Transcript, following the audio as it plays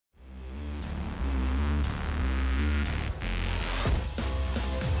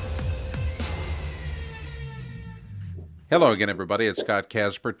Hello again, everybody. It's Scott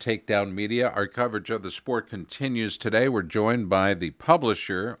Casper, Takedown Media. Our coverage of the sport continues today. We're joined by the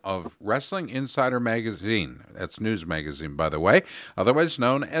publisher of Wrestling Insider Magazine. That's news magazine, by the way, otherwise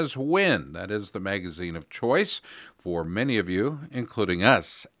known as Win. That is the magazine of choice for many of you, including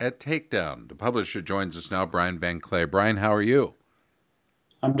us at Takedown. The publisher joins us now, Bryan Kley. Bryan, how are you?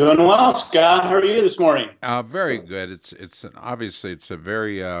 I'm doing well, Scott. How are you this morning? Very good. Obviously it's a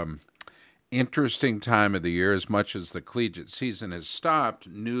very interesting time of the year. As much as the collegiate season has stopped,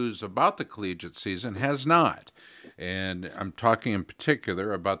 news about the collegiate season has not. And I'm talking in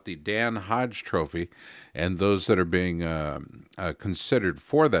particular about the Dan Hodge Trophy and those that are being considered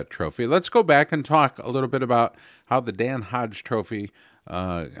for that trophy. Let's go back and talk a little bit about how the Dan Hodge Trophy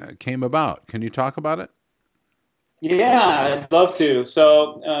came about. Can you talk about it? Yeah, I'd love to.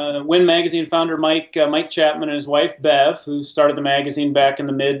 So, Win Magazine founder Mike Chapman and his wife Bev, who started the magazine back in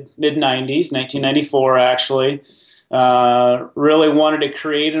the mid '90s, 1994 actually, really wanted to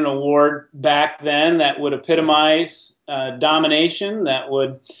create an award back then that would epitomize domination, that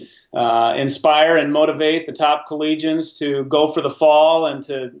would inspire and motivate the top collegians to go for the fall and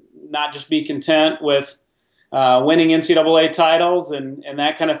to not just be content with winning NCAA titles and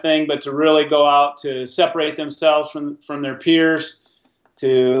that kind of thing, but to really go out to separate themselves from their peers,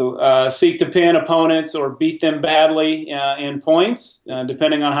 to seek to pin opponents or beat them badly in points,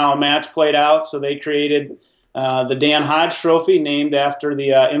 depending on how a match played out. So they created the Dan Hodge Trophy, named after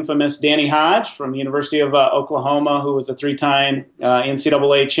the infamous Danny Hodge from the University of Oklahoma, who was a three-time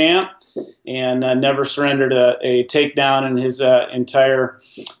NCAA champ and never surrendered a takedown in his entire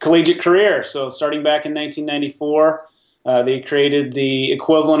collegiate career. So starting back in 1994, they created the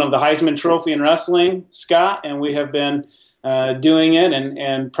equivalent of the Heisman Trophy in wrestling, Scott, and we have been doing it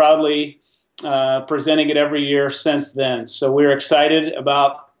and proudly presenting it every year since then. So we're excited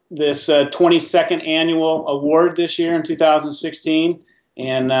about this 22nd annual award this year in 2016.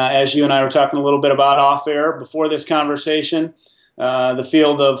 And as you and I were talking a little bit about off air before this conversation, the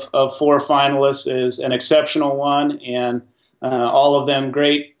field of four finalists is an exceptional one, and all of them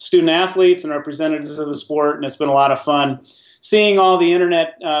great student athletes and representatives of the sport, and it's been a lot of fun seeing all the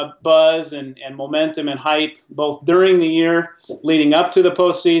internet buzz and momentum and hype, both during the year leading up to the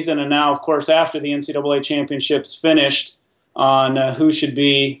postseason and now, of course, after the NCAA championships finished, on who should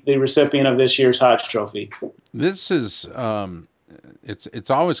be the recipient of this year's Hodge Trophy. This is, it's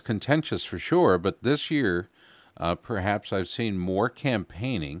always contentious for sure, but this year, perhaps I've seen more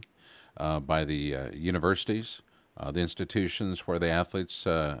campaigning by the universities, the institutions where the athletes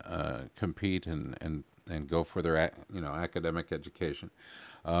compete and go for their academic education.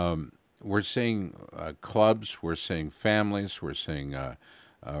 We're seeing clubs, we're seeing families, we're seeing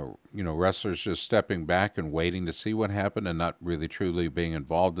wrestlers just stepping back and waiting to see what happened and not really truly being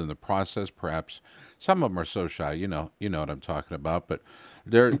involved in the process. Perhaps some of them are so shy. You know what I'm talking about, but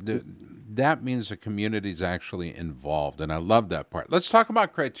that means the community is actually involved, and I love that part. Let's talk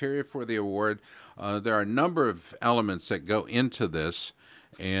about criteria for the award. There are a number of elements that go into this,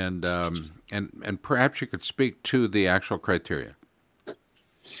 and perhaps you could speak to the actual criteria.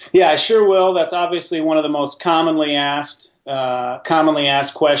 Yeah, I sure will. That's obviously one of the most commonly asked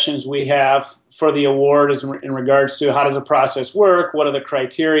questions we have for the award is in regards to how does the process work, what are the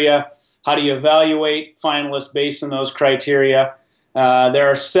criteria, how do you evaluate finalists based on those criteria. There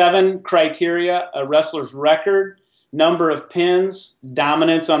are 7 criteria: a wrestler's record, number of pins,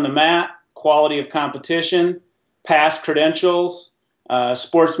 dominance on the mat, quality of competition, past credentials,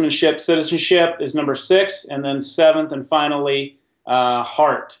 sportsmanship, citizenship is number 6, and then 7th and finally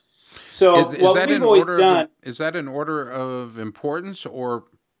heart. So what we've always done... Is that in order of importance or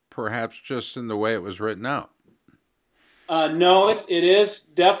perhaps just in the way it was written out? No, it is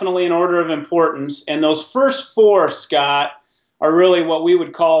definitely in order of importance. And those first 4, Scott, are really what we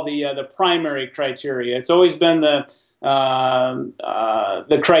would call the primary criteria. It's always been the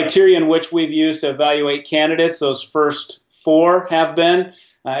criteria in which we've used to evaluate candidates. Those first 4 have been.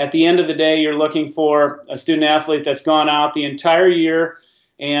 At the end of the day, you're looking for a student athlete that's gone out the entire year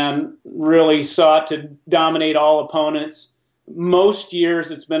and really sought to dominate all opponents. Most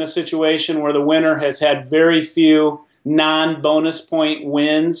years it's been a situation where the winner has had very few non-bonus point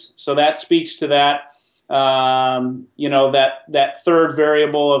wins, so that speaks to that, that third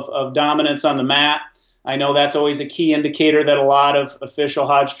variable of dominance on the mat. I know that's always a key indicator that a lot of official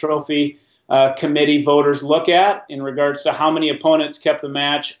Hodge Trophy committee voters look at in regards to how many opponents kept the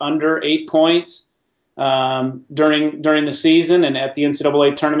match under 8 points during the season and at the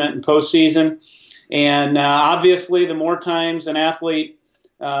NCAA tournament and postseason. And obviously, the more times an athlete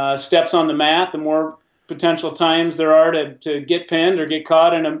steps on the mat, the more potential times there are to get pinned or get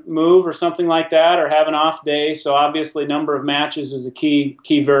caught in a move or something like that, or have an off day. So obviously, number of matches is a key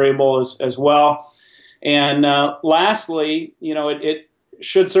variable as well. And lastly, it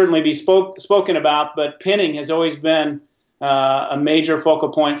should certainly be spoken about, but pinning has always been a major focal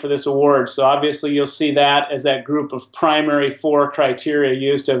point for this award. So obviously, you'll see that as that group of primary 4 criteria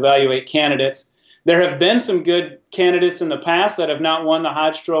used to evaluate candidates. There have been some good candidates in the past that have not won the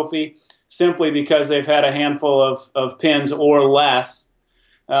Hodge Trophy simply because they've had a handful of pins or less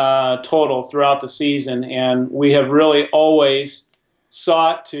total throughout the season. And we have really always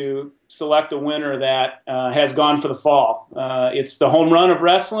sought to select a winner that has gone for the fall. It's the home run of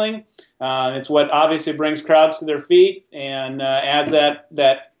wrestling. It's what obviously brings crowds to their feet and adds that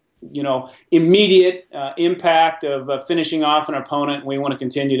immediate impact of finishing off an opponent. We want to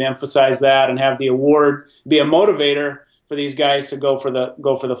continue to emphasize that and have the award be a motivator for these guys to go for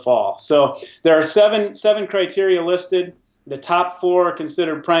the fall. So there are seven criteria listed. The top 4 are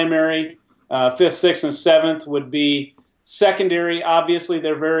considered primary. 5th, 6th, and 7th would be secondary. Obviously,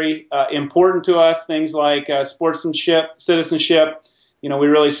 they're very important to us. Things like sportsmanship, citizenship. We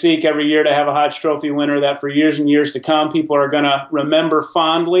really seek every year to have a Hodge Trophy winner that for years and years to come, people are going to remember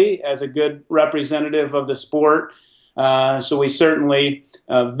fondly as a good representative of the sport. So we certainly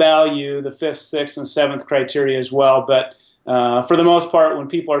value the 5th, 6th, and 7th criteria as well. But for the most part, when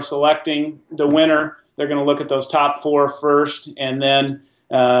people are selecting the winner, they're going to look at those top 4 first, and then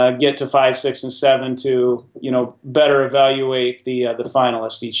get to 5, 6, and 7 to better evaluate the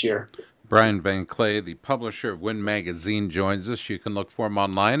finalists each year. Bryan Van Kley, the publisher of Win Magazine, joins us. You can look for him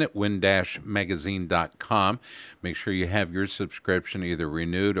online at win-magazine.com. Make sure you have your subscription either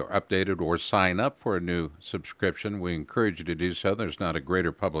renewed or updated, or sign up for a new subscription. We encourage you to do so. There's not a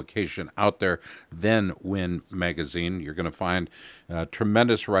greater publication out there than Win Magazine. You're going to find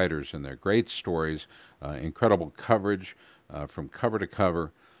tremendous writers in there, great stories, incredible coverage from cover to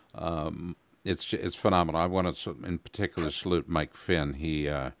cover. It's phenomenal. I want to, in particular, salute Mike Finn.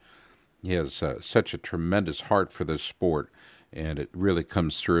 He has such a tremendous heart for this sport, and it really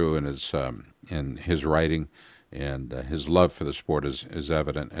comes through in his writing, and his love for the sport is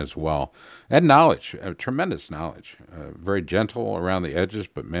evident as well. And knowledge, tremendous knowledge. Very gentle around the edges,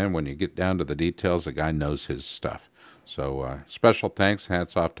 but man, when you get down to the details, the guy knows his stuff. So special thanks,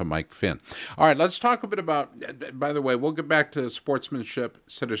 hats off to Mike Finn. All right, let's talk a bit about, by the way, we'll get back to sportsmanship,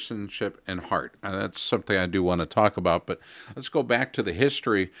 citizenship, and heart. That's something I do want to talk about, but let's go back to the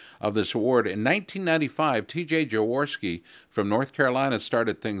history of this award. In 1995, T.J. Jaworski from North Carolina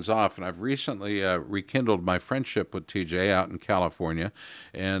started things off, and I've recently rekindled my friendship with T.J. out in California,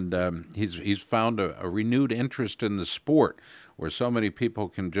 and he's found a renewed interest in the sport, where so many people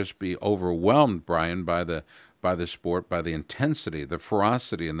can just be overwhelmed, Bryan, by the sport, by the intensity, the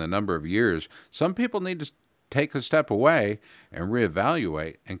ferocity, and the number of years. Some people need to take a step away and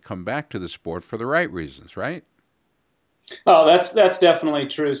reevaluate and come back to the sport for the right reasons, right? Oh, that's definitely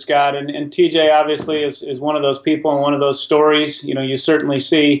true, Scott. And TJ obviously is one of those people and one of those stories. You certainly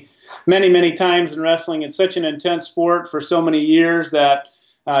see many times in wrestling. It's such an intense sport for so many years that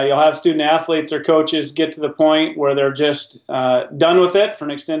you'll have student athletes or coaches get to the point where they're just done with it for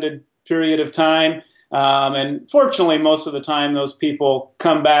an extended period of time. And fortunately, most of the time, those people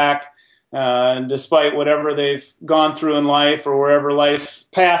come back, despite whatever they've gone through in life or wherever life's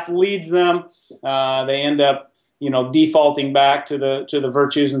path leads them. They end up, defaulting back to the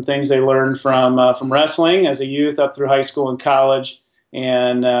virtues and things they learned from wrestling as a youth up through high school and college.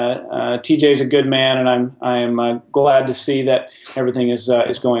 And TJ's a good man, and I'm glad to see that everything is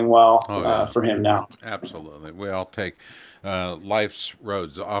going well for him now. Absolutely, we all take. Life's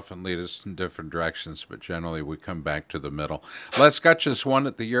roads often lead us in different directions, but generally we come back to the middle. Les Gutchess won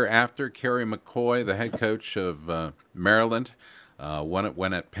it the year after. Kerry McCoy, the head coach of Maryland,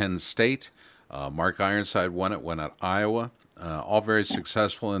 won at Penn State. Mark Ironside won at Iowa. All very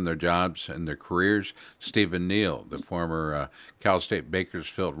successful in their jobs and their careers. Stephen Neal, the former Cal State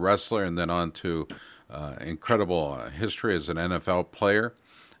Bakersfield wrestler, and then on to incredible history as an NFL player.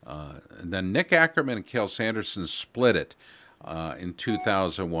 And then Nick Ackerman and Cale Sanderson split it in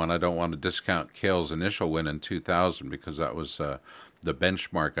 2001. I don't want to discount Cale's initial win in 2000 because that was the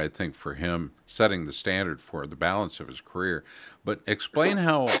benchmark, I think, for him, setting the standard for the balance of his career. But explain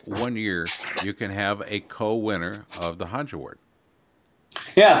how 1 year you can have a co-winner of the Hodge Award.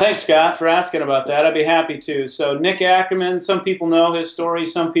 Yeah, thanks, Scott, for asking about that. I'd be happy to. So Nick Ackerman, some people know his story,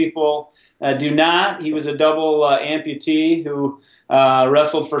 some people do not. He was a double amputee who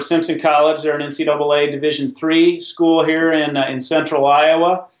wrestled for Simpson College. They're an NCAA Division III school here in central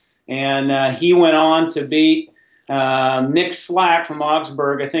Iowa. And he went on to beat Nick Slack from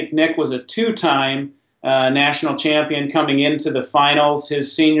Augsburg. I think Nick was a 2-time national champion coming into the finals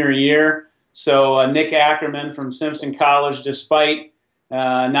his senior year. So Nick Ackerman from Simpson College, despite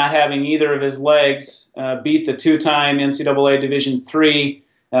not having either of his legs, beat the two-time NCAA Division III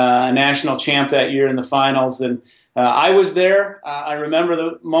national champ that year in the finals. And I was there. I remember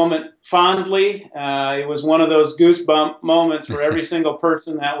the moment fondly. It was one of those goosebump moments for every single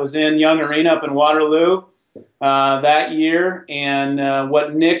person that was in Young Arena up in Waterloo that year. And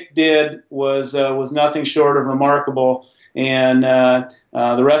what Nick did was nothing short of remarkable. And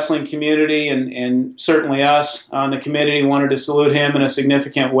the wrestling community and certainly us on the committee wanted to salute him in a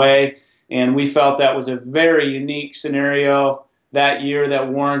significant way. And we felt that was a very unique scenario that year that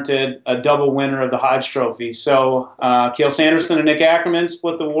warranted a double winner of the Hodge Trophy. So Cale Sanderson and Nick Ackerman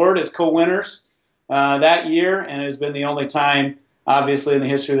split the award as co-winners that year, and it has been the only time, obviously, in the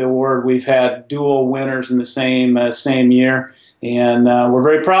history of the award we've had dual winners in the same year. And we're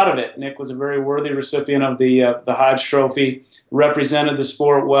very proud of it. Nick was a very worthy recipient of the Hodge Trophy, represented the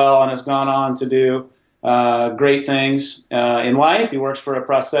sport well, and has gone on to do great things in life. He works for a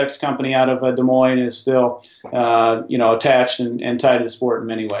prosthetics company out of Des Moines and is still, attached and tied to the sport in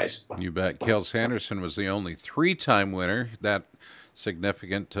many ways. You bet. Cale Sanderson was the only three-time winner. That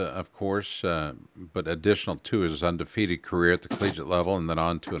significant, of course, but additional to his undefeated career at the collegiate level and then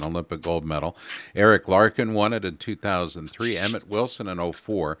on to an Olympic gold medal. Eric Larkin won it in 2003. Emmett Wilson in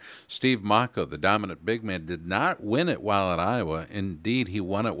 2004. Steve Mocco, the dominant big man, did not win it while at Iowa. Indeed, he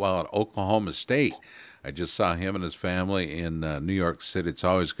won it while at Oklahoma State. I just saw him and his family in New York City. It's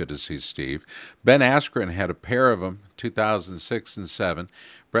always good to see Steve. Ben Askren had a pair of them, 2006 and 2007.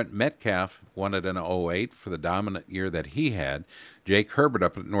 Brent Metcalf won it in 2008 for the dominant year that he had. Jake Herbert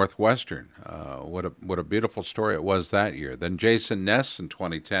up at Northwestern. What a beautiful story it was that year. Then Jason Ness in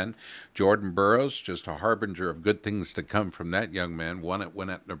 2010. Jordan Burroughs, just a harbinger of good things to come from that young man, won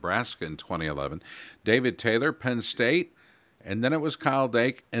at Nebraska in 2011. David Taylor, Penn State. And then it was Kyle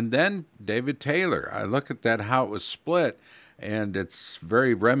Dake, and then David Taylor. I look at that, how it was split, and it's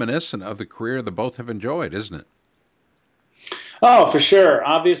very reminiscent of the career that both have enjoyed, isn't it? Oh, for sure.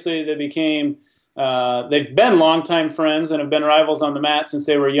 Obviously, they've been longtime friends and have been rivals on the mat since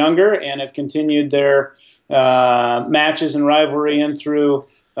they were younger, and have continued their matches and rivalry in through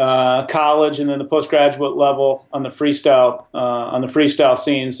college and then the postgraduate level on the freestyle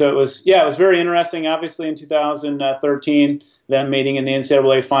scene. So it was very interesting. Obviously, in 2013, them meeting in the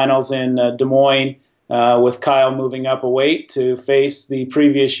NCAA finals in Des Moines, with Kyle moving up a weight to face the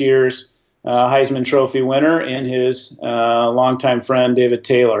previous year's Heisman Trophy winner and his longtime friend David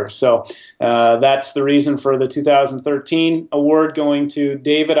Taylor. So that's the reason for the 2013 award going to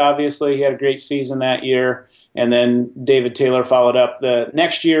David. Obviously, he had a great season that year. And then David Taylor followed up the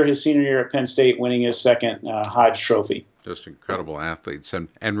next year, his senior year at Penn State, winning his second Hodge Trophy. Just incredible athletes and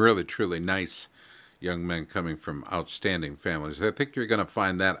really, truly nice young men coming from outstanding families. I think you're going to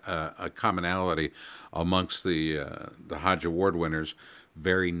find that a commonality amongst the Hodge Award winners.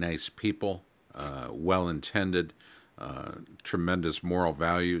 Very nice people, well-intended, tremendous moral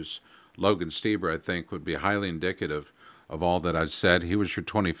values. Logan Stieber, I think, would be highly indicative of all that I've said. He was your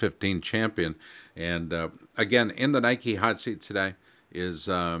 2015 champion. And again, in the Nike hot seat today is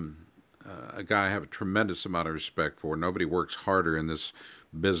a guy I have a tremendous amount of respect for. Nobody works harder in this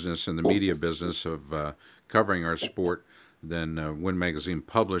business, in the media business of covering our sport, than Win Magazine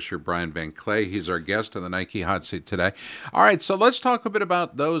publisher Bryan Van Kley. He's our guest on the Nike hot seat today. All right, so let's talk a bit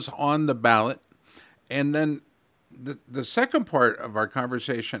about those on the ballot. And then the second part of our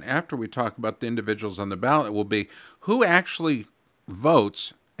conversation after we talk about the individuals on the ballot will be who actually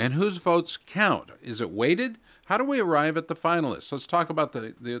votes and whose votes count. Is it weighted? How do we arrive at the finalists? Let's talk about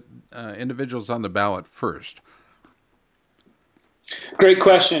the individuals on the ballot first. Great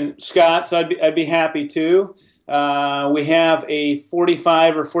question, Scott. So I'd be happy to. We have a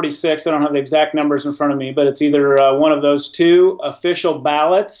 45 or 46, I don't have the exact numbers in front of me, but it's either one of those two official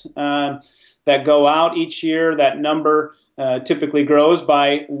ballots that go out each year. That number typically grows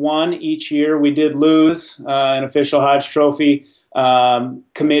by one each year. We did lose an official Hodge Trophy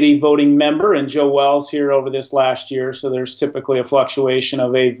committee voting member in Joe Wells here over this last year, so there's typically a fluctuation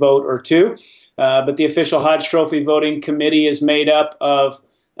of a vote or two. But the official Hodge Trophy voting committee is made up of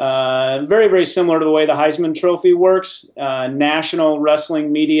very, very similar to the way the Heisman Trophy works, national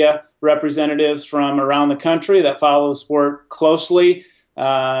wrestling media representatives from around the country that follow the sport closely.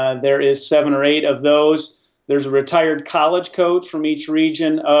 There is 7 or 8 of those. There's a retired college coach from each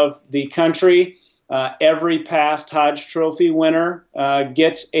region of the country. Every past Hodge Trophy winner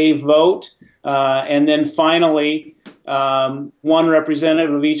gets a vote. And then finally, one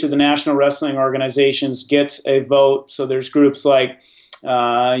representative of each of the national wrestling organizations gets a vote. So there's groups like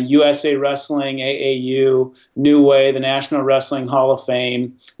USA Wrestling, AAU, New Way, the National Wrestling Hall of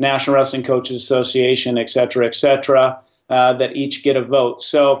Fame, National Wrestling Coaches Association, et cetera, that each get a vote.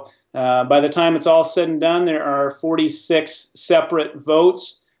 So by the time it's all said and done, there are 46 separate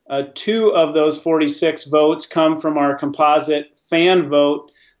votes. 2 of those 46 votes come from our composite fan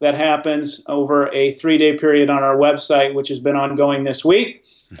vote that happens over a 3-day period on our website, which has been ongoing this week.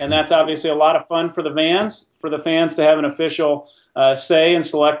 And that's obviously a lot of fun for the fans to have an official say in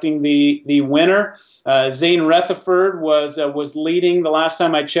selecting the winner. Zane Rutherford was leading the last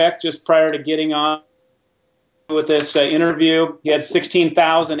time I checked, just prior to getting on with this interview. He had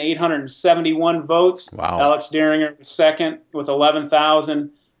 16,871 votes. Wow. Alex Deringer was second with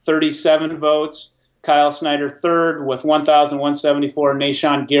 11,037 votes. Kyle Snyder third with 1,174.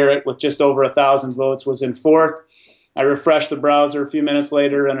 Nashawn Garrett with just over 1,000 votes was in fourth. I refreshed the browser a few minutes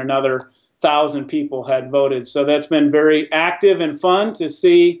later, and another 1,000 people had voted. So that's been very active and fun to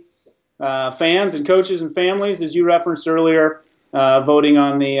see fans and coaches and families, as you referenced earlier, voting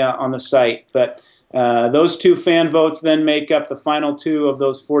on the site. But those 2 fan votes then make up the final 2 of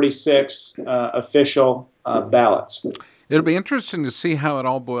those 46 official ballots. It'll be interesting to see how it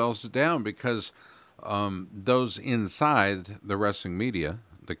all boils down, because those inside the wrestling media,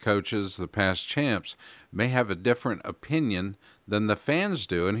 the coaches, the past champs, may have a different opinion than the fans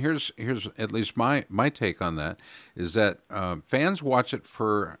do. And here's at least my take on that, is that fans watch it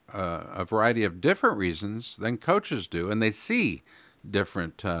for a variety of different reasons than coaches do, and they see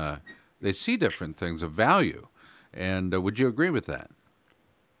different things of value. And would you agree with that?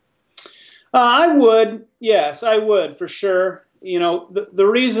 I would. Yes, I would, for sure. You know, the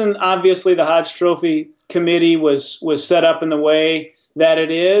reason, obviously, the Hodge Trophy Committee was set up in the way that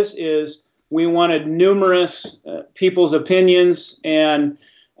it is we wanted numerous people's opinions and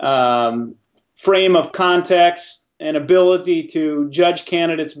frame of context and ability to judge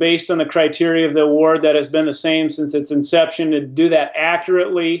candidates based on the criteria of the award that has been the same since its inception, to do that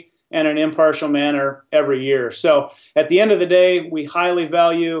accurately and in an impartial manner every year. So at the end of the day, we highly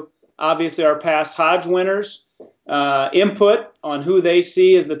value, obviously, our past Hodge winners' input on who they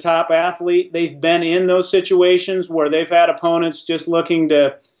see as the top athlete. They've been in those situations where they've had opponents just looking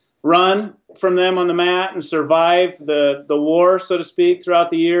to run from them on the mat and survive the war, so to speak, throughout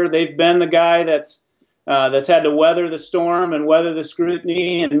the year. They've been the guy that's had to weather the storm and weather the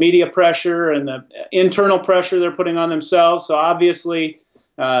scrutiny and media pressure and the internal pressure they're putting on themselves. So obviously,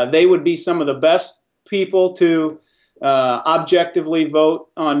 they would be some of the best people to objectively vote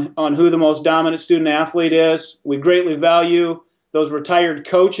on who the most dominant student athlete is. We greatly value those retired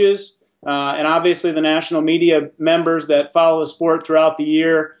coaches and obviously the national media members that follow the sport throughout the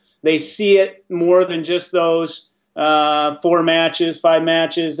year. They see it more than just those 4 matches, 5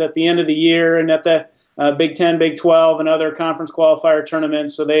 matches at the end of the year and at the Big 10, Big 12, and other conference qualifier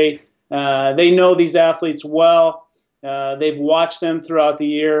tournaments. So they know these athletes well. They've watched them throughout the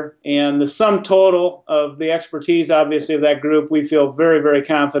year, and the sum total of the expertise, obviously, of that group, we feel very, very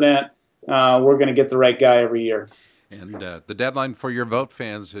confident we're going to get the right guy every year. And the deadline for your vote,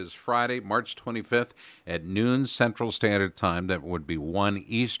 fans, is Friday, March 25th at noon Central Standard Time. That would be 1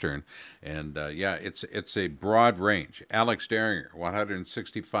 Eastern. And, it's a broad range. Alex Deringer,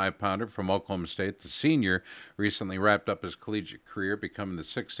 165-pounder from Oklahoma State, the senior, recently wrapped up his collegiate career, becoming the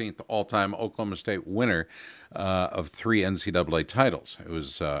 16th all-time Oklahoma State winner of 3 NCAA titles. It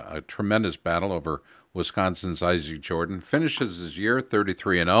was a tremendous battle over Wisconsin's Isaac Jordan. Finishes his year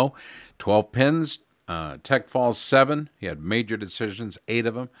 33-0, 12 pins, Tech Falls 7. He had major decisions, 8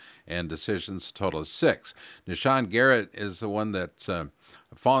 of them, and decisions total of 6. Nashawn Garrett is the one that's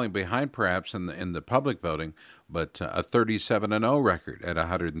falling behind perhaps in the public voting, but a 37-0 record at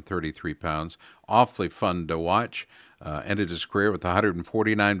 133 pounds. Awfully fun to watch. Ended his career with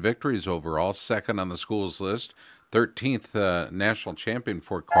 149 victories overall, second on the school's list. 13th national champion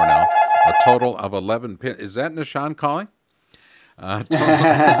for Cornell. A total of 11 pins. Is that Nashawn calling? Total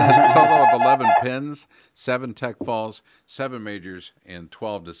of 11 pins, 7 tech falls, 7 majors, and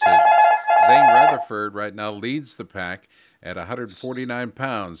 12 decisions. Zane Rutherford right now leads the pack at 149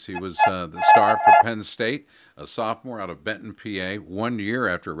 pounds. He was the star for Penn State, a sophomore out of Benton, PA. 1 year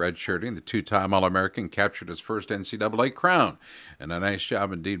after redshirting, the 2-time All-American captured his first NCAA crown. And a nice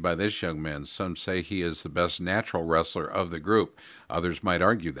job indeed by this young man. Some say he is the best natural wrestler of the group. Others might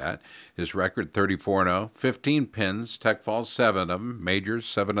argue that. His record, 34-0, 15 pins, tech falls, 7 of them, majors,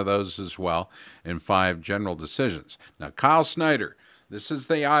 7 of those as well, and 5 general decisions. Now, Kyle Snyder. This is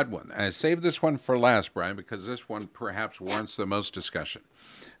the odd one. I saved this one for last, Bryan, because this one perhaps warrants the most discussion.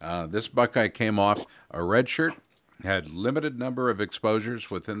 This Buckeye came off a red shirt, had limited number of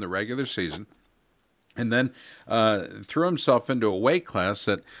exposures within the regular season, and then threw himself into a weight class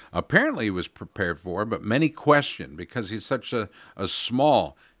that apparently he was prepared for, but many questioned because he's such a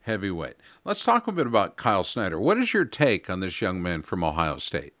small heavyweight. Let's talk a bit about Kyle Snyder. What is your take on this young man from Ohio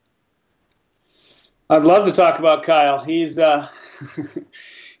State? I'd love to talk about Kyle. He's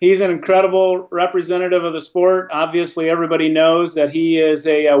he's an incredible representative of the sport. Obviously, everybody knows that he is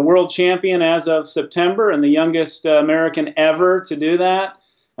a world champion as of September and the youngest American ever to do that.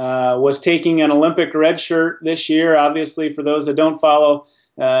 Was taking an Olympic red shirt this year. Obviously, for those that don't follow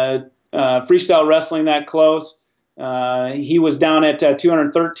freestyle wrestling that close, he was down at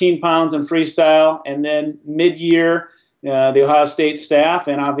 213 pounds in freestyle, and then mid-year, the Ohio State staff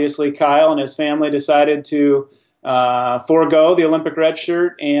and obviously Kyle and his family decided to forego the Olympic red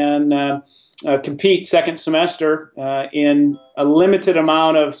shirt and compete second semester in a limited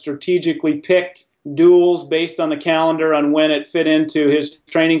amount of strategically picked duels based on the calendar on when it fit into his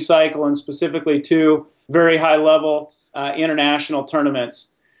training cycle, and specifically two very high-level international tournaments.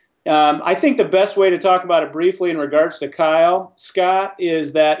 I think the best way to talk about it briefly in regards to Kyle, Scott,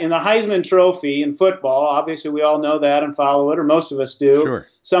 is that in the Heisman Trophy in football, obviously we all know that and follow it, or most of us do, Sure.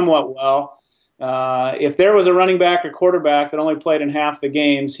 somewhat well. If there was a running back or quarterback that only played in half the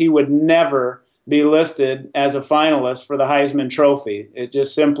games, he would never be listed as a finalist for the Heisman Trophy. It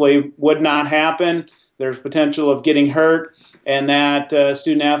just simply would not happen. There's potential of getting hurt, and that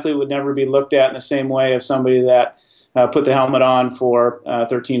student athlete would never be looked at in the same way as somebody that put the helmet on for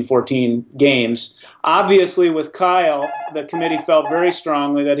 13, 14 games. Obviously, with Kyle, the committee felt very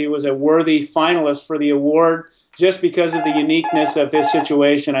strongly that he was a worthy finalist for the award just because of the uniqueness of his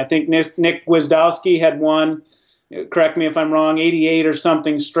situation. I think Nick Gwizdowski had won, correct me if I'm wrong, 88 or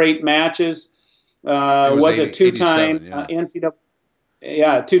something straight matches. Was a two-time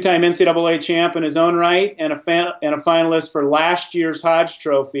two-time NCAA champ in his own right, and a finalist for last year's Hodge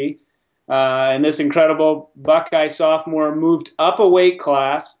Trophy. And this incredible Buckeye sophomore moved up a weight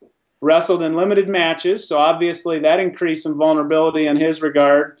class, wrestled in limited matches, so obviously that increased some vulnerability in his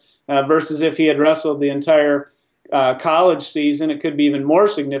regard versus if he had wrestled the entire college season. It could be even more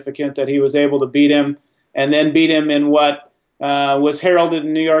significant that he was able to beat him, and then beat him in what was heralded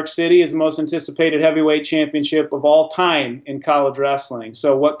in New York City as the most anticipated heavyweight championship of all time in college wrestling.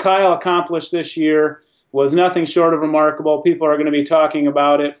 So what Kyle accomplished this year was nothing short of remarkable. People are going to be talking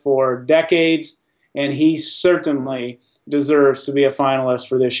about it for decades, and he certainly deserves to be a finalist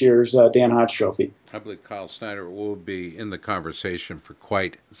for this year's Dan Hodge Trophy. I believe Kyle Snyder will be in the conversation for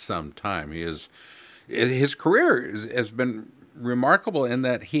quite some time. His career has been remarkable in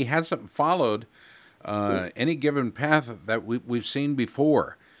that he hasn't followed any given path that we've seen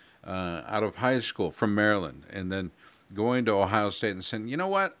before out of high school from Maryland, and then going to Ohio State and saying, you know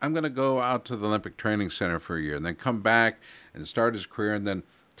what, I'm going to go out to the Olympic Training Center for a year and then come back and start his career and then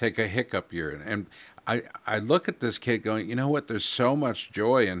take a hiccup year. And I look at this kid going, you know what, there's so much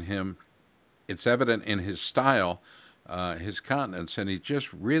joy in him. It's evident in his style, his countenance, and he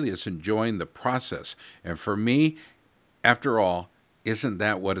just really is enjoying the process. And for me, after all, isn't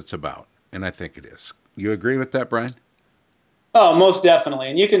that what it's about? And I think it is. You agree with that, Bryan? Oh, most definitely.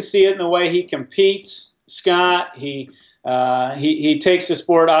 And you can see it in the way he competes, Scott. He takes the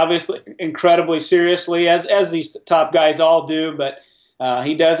sport obviously incredibly seriously, as these top guys all do. But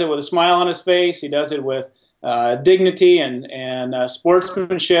he does it with a smile on his face. He does it with dignity and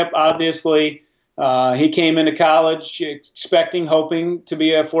sportsmanship. Obviously, he came into college expecting, hoping to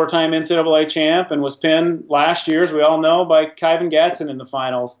be a four-time NCAA champ, and was pinned last year, as we all know, by Kyvan Gatson in the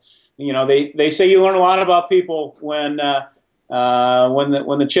finals. You know, they say you learn a lot about people when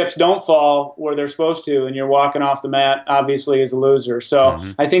the chips don't fall where they're supposed to, and you're walking off the mat, obviously, as a loser. So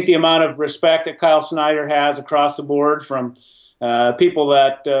I think the amount of respect that Kyle Snyder has across the board from people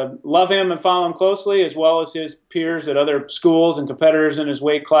that love him and follow him closely, as well as his peers at other schools and competitors in his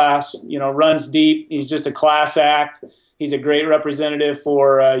weight class, runs deep. He's just a class act. He's a great representative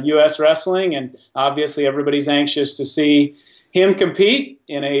for U.S. wrestling, and obviously everybody's anxious to see him compete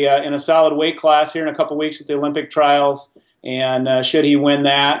in a solid weight class here in a couple weeks at the Olympic trials. And should he win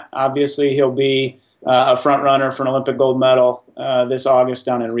that, obviously he'll be a front runner for an Olympic gold medal this August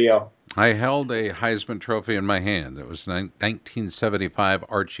down in Rio. I held a Heisman Trophy in my hand. It was 1975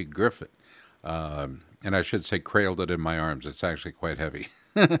 Archie Griffin. And I should say cradled it in my arms. It's actually quite heavy.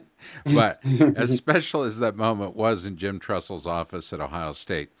 But as special as that moment was in Jim Tressel's office at Ohio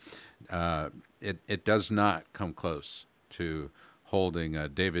State, it does not come close to holding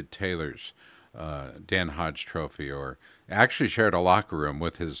David Taylor's Dan Hodge Trophy, or actually shared a locker room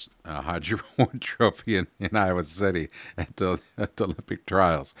with his Hodge Award Trophy in Iowa City at the Olympic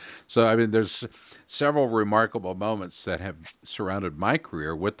trials. So, I mean, there's several remarkable moments that have surrounded my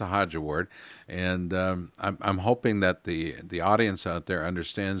career with the Hodge Award, and I'm hoping that the audience out there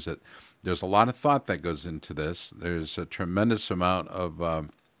understands that there's a lot of thought that goes into this. There's a tremendous amount of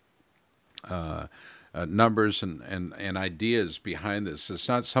numbers and ideas behind this. It's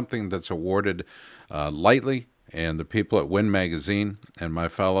not something that's awarded lightly, and the people at Win Magazine and my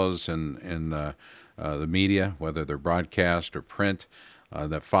fellows in the media, whether they're broadcast or print,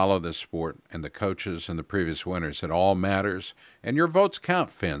 that follow this sport, and the coaches and the previous winners, it all matters. And your votes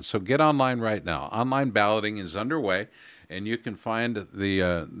count, fans. So get online right now. Online balloting is underway, and you can find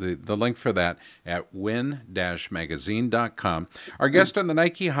the link for that at win-magazine.com. Our guest on the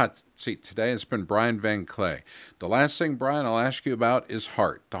Nike Hot Seat today has been Bryan Van Kley. The last thing, Bryan, I'll ask you about is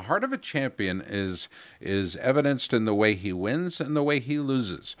heart. The heart of a champion is evidenced in the way he wins and the way he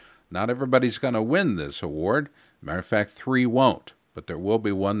loses. Not everybody's going to win this award. Matter of fact, 3 won't. But there will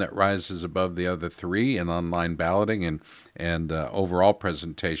be one that rises above the other 3 in online balloting and overall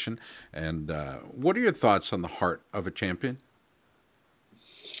presentation. And what are your thoughts on the heart of a champion?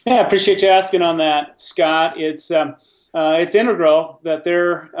 Yeah, I appreciate you asking on that, Scott. It's integral that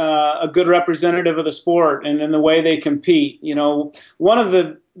they're a good representative of the sport and in the way they compete. You know, one of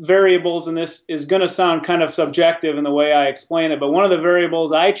the variables, and this is going to sound kind of subjective in the way I explain it, but one of the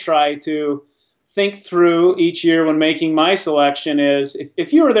variables I try to think through each year when making my selection is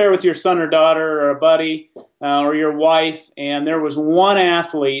if you were there with your son or daughter or a buddy or your wife, and there was one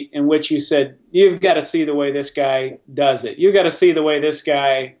athlete in which you said, you've got to see the way this guy does it. You've got to see the way this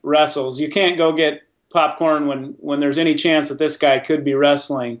guy wrestles. You can't go get popcorn when there's any chance that this guy could be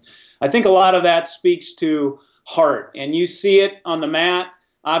wrestling. I think a lot of that speaks to heart, and you see it on the mat.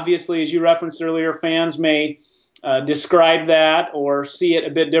 Obviously, as you referenced earlier, fans may describe that or see it a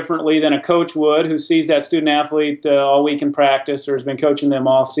bit differently than a coach would, who sees that student athlete all week in practice or has been coaching them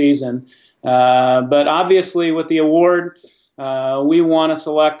all season. But obviously with the award, we want to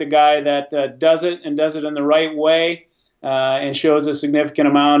select a guy that does it and does it in the right way and shows a significant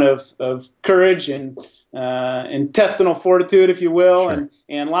amount of courage and intestinal fortitude, if you will. Sure.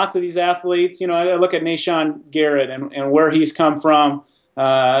 And lots of these athletes, you know, I look at Nashawn Garrett and where he's come from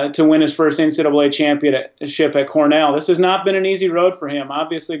to win his first NCAA championship at Cornell. This has not been an easy road for him.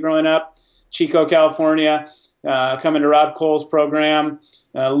 Obviously, growing up, Chico, California, coming to Rob Cole's program,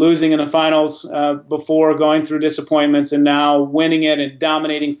 losing in the finals before, going through disappointments, and now winning it in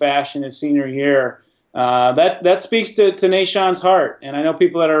dominating fashion his senior year. That speaks to Nashawn's heart. And I know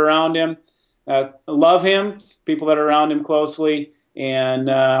people that are around him love him, people that are around him closely, and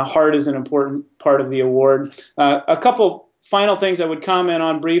heart is an important part of the award. A couple final things I would comment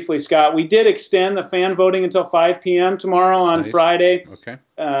on briefly, Scott. We did extend the fan voting until 5 p.m. tomorrow on Friday. Okay.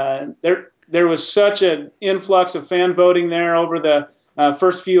 There was such an influx of fan voting there over the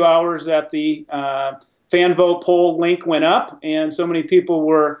first few hours that the fan vote poll link went up, and so many people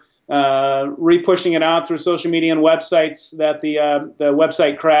were re-pushing it out through social media and websites that the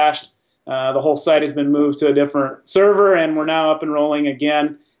website crashed. The whole site has been moved to a different server, and we're now up and rolling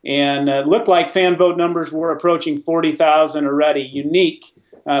again. And it looked like fan vote numbers were approaching 40,000 already, unique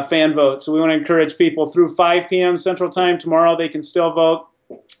fan votes. So we want to encourage people through 5 p.m. Central Time tomorrow, they can still vote.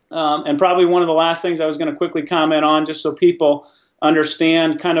 And probably one of the last things I was going to quickly comment on, just so people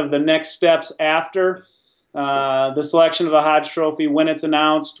understand kind of the next steps after the selection of the Hodge Trophy, when it's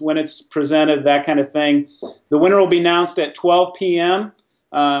announced, when it's presented, that kind of thing. The winner will be announced at 12 p.m.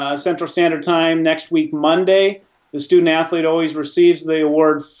 Central Standard Time next week, Monday. The student athlete always receives the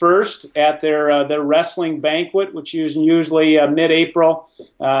award first at their wrestling banquet, which is usually mid-April.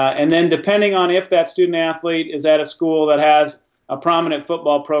 And then depending on if that student athlete is at a school that has a prominent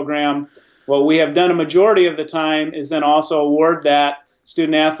football program, what we have done a majority of the time is then also award that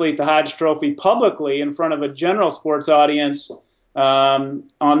student athlete the Hodge Trophy publicly in front of a general sports audience on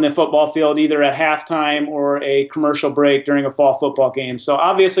the football field, either at halftime or a commercial break during a fall football game. So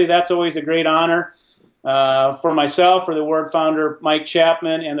obviously that's always a great honor. For myself, for the award founder, Mike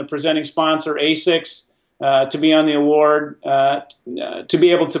Chapman, and the presenting sponsor, ASICS, to be on the award, to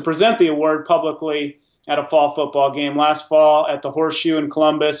be able to present the award publicly at a fall football game. Last fall at the Horseshoe in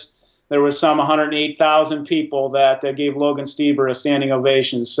Columbus, there was some 108,000 people that gave Logan Stieber a standing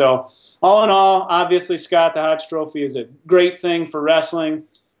ovation. So all in all, obviously, Scott, the Hodge Trophy is a great thing for wrestling.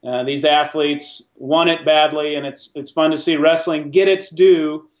 These athletes won it badly, and it's fun to see wrestling get its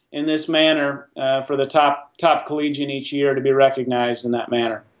due in this manner for the top collegian each year to be recognized in that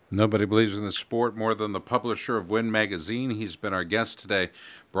manner. Nobody believes in the sport more than the publisher of Win Magazine. He's been our guest today,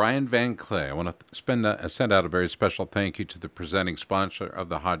 Bryan Van Kley. I want to send out a very special thank you to the presenting sponsor of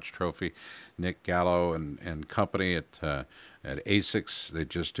the Hodge Trophy, Nick Gallo and company at ASICS. They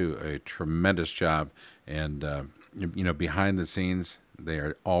just do a tremendous job, and behind the scenes, they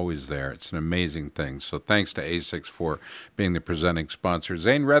are always there. It's an amazing thing. So thanks to ASICS for being the presenting sponsor.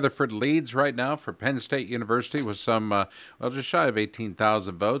 Zane Rutherford leads right now for Penn State University with some, just shy of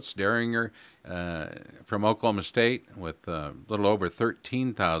 18,000 votes. Daringer from Oklahoma State with a little over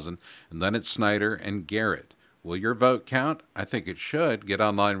 13,000. And then it's Snyder and Garrett. Will your vote count? I think it should. Get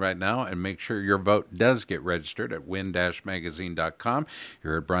online right now and make sure your vote does get registered at win-magazine.com. You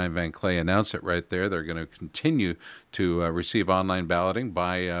heard Bryan Van Kley announce it right there. They're going to continue to receive online balloting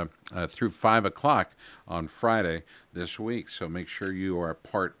by through 5 o'clock on Friday this week. So make sure you are a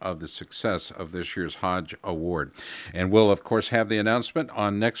part of the success of this year's Hodge Award. And we'll, of course, have the announcement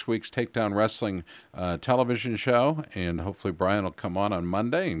on next week's Takedown Wrestling television show. And hopefully Bryan will come on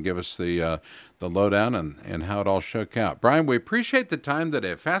Monday and give us the lowdown and how it all shook out. Bryan, we appreciate the time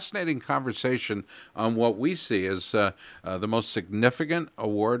today. A fascinating conversation on what we see as the most significant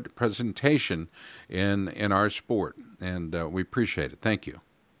award presentation in our sport. And we appreciate it. Thank you.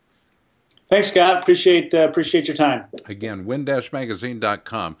 Thanks, Scott. Appreciate your time. Again,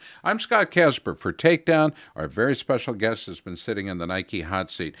 win-magazine.com. I'm Scott Casper for Takedown. Our very special guest has been sitting in the Nike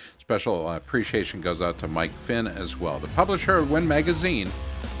hot seat. Special appreciation goes out to Mike Finn as well. The publisher of Win Magazine,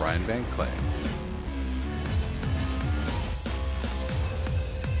 Bryan Van Kley.